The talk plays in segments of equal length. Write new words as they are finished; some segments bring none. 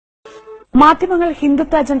മാധ്യമങ്ങൾ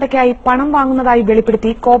ഹിന്ദുത്വ അജണ്ടയ്ക്കായി പണം വാങ്ങുന്നതായി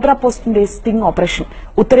വെളിപ്പെടുത്തി കോബ്ര പോസ്റ്റിന്റെ സ്റ്റിംഗ് ഓപ്പറേഷൻ.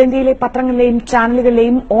 ഉത്തരേന്ത്യയിലെ പത്രങ്ങളിലെയും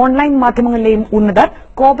ചാനലുകളിലെയും ഓൺലൈൻ മാധ്യമങ്ങളിലെയും ഉന്നതർ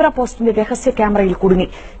കോബ്ര പോസ്റ്റിന്റെ രഹസ്യ ക്യാമറയിൽ കുടുങ്ങി.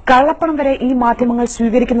 കള്ളപ്പണം വരെ ഈ മാധ്യമങ്ങൾ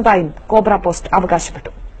സ്വീകരിക്കുന്നതായും കോബ്ര പോസ്റ്റ് അവകാശപ്പെട്ടു.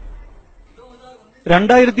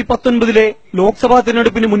 2019 ലോക്സഭാ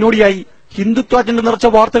തെരഞ്ഞെടുപ്പിന് മുന്നോടിയായി ഹിന്ദുത്വ അജണ്ട നിറച്ച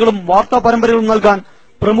വാർത്തകളും വാർത്താ പരമ്പരകളും നൽകാൻ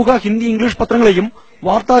പ്രമുഖ ഹിന്ദി ഇംഗ്ലീഷ് പത്രങ്ങളെയും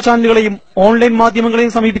വാർത്താ ചാനലുകളെയും ഓൺലൈൻ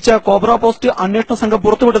മാധ്യമങ്ങളെയും സമീപിച്ച കോബ്ര പോസ്റ്റ് അന്വേഷണ സംഘം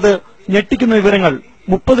പുറത്തുവിട്ടത് ഞെട്ടിക്കുന്ന വിവരങ്ങൾ.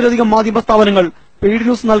 30-ലധികം മാധ്യമ സ്ഥാപനങ്ങൾ പെയ്ഡ്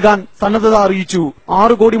ന്യൂസ് നൽകാൻ സന്നദ്ധത അറിയിച്ചു.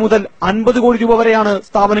 6 കോടി മുതൽ 50 കോടി രൂപ വരെയാണ്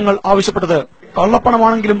സ്ഥാപനങ്ങൾ ആവശ്യപ്പെട്ടത്.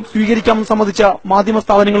 കള്ളപ്പണമാണെങ്കിലും സ്വീകരിക്കാമെന്ന് സമ്മതിച്ച മാധ്യമ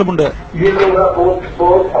സ്ഥാപനങ്ങളുമുണ്ട്.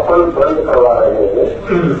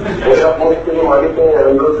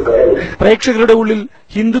 പ്രേക്ഷകരുടെ ഉള്ളിൽ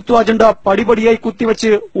ഹിന്ദുത്വ അജണ്ട പടിപടിയായി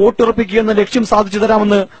കുത്തിവെച്ച് വോട്ടുറപ്പിക്കുകയെന്ന ലക്ഷ്യം സാധിച്ചു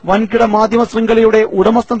തരാമെന്ന് വൻകിട മാധ്യമ ശൃംഖലയുടെ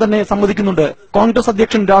ഉടമസ്ഥൻ തന്നെ സമ്മതിക്കുന്നുണ്ട്. കോൺഗ്രസ്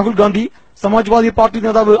അധ്യക്ഷൻ രാഹുൽ ഗാന്ധി, സമാജ്വാദി പാർട്ടി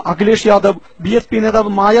നേതാവ് അഖിലേഷ് യാദവ്, BSP നേതാവ്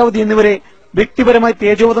മായാവതി എന്നിവരെ വ്യക്തിപരമായി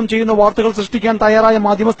തേജോവധം ചെയ്യുന്ന വാർത്തകൾ സൃഷ്ടിക്കാൻ തയ്യാറായ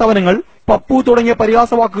മാധ്യമ സ്ഥാപനങ്ങൾ പപ്പു തുടങ്ങിയ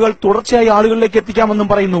പരിഹാസവാക്കുകൾ തുടർച്ചയായി ആളുകളിലേക്ക് എത്തിക്കാമെന്നും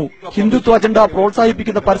പറയുന്നു. ഹിന്ദുത്വ അജണ്ട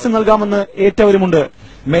പ്രോത്സാഹിപ്പിക്കുന്ന പരസ്യം നൽകാമെന്ന് ഏറ്റവരുമുണ്ട്.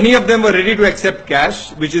 Many of them were ready to accept cash,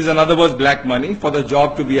 which is in other words black money, for the job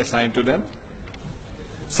to be assigned to them.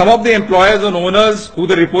 Some of the employers and owners who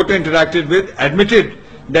the reporter interacted with admitted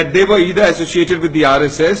that they were either associated with the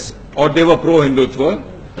RSS or they were pro-Hindutva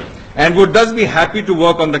and would thus be happy to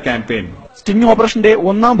work on the campaign. Sting ഓപ്പറേഷന്റെ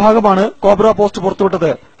 1ാം ഭാഗമാണ് cobra post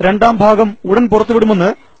പുറത്തുവിട്ടത്. 2ാം ഭാഗം ഉടൻ പുറത്തുവിടുമെന്ന്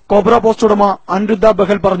cobra post ഉടമ അനിരുദ്ധ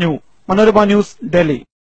ബഹൽ പറഞ്ഞു. Manorama news, Delhi.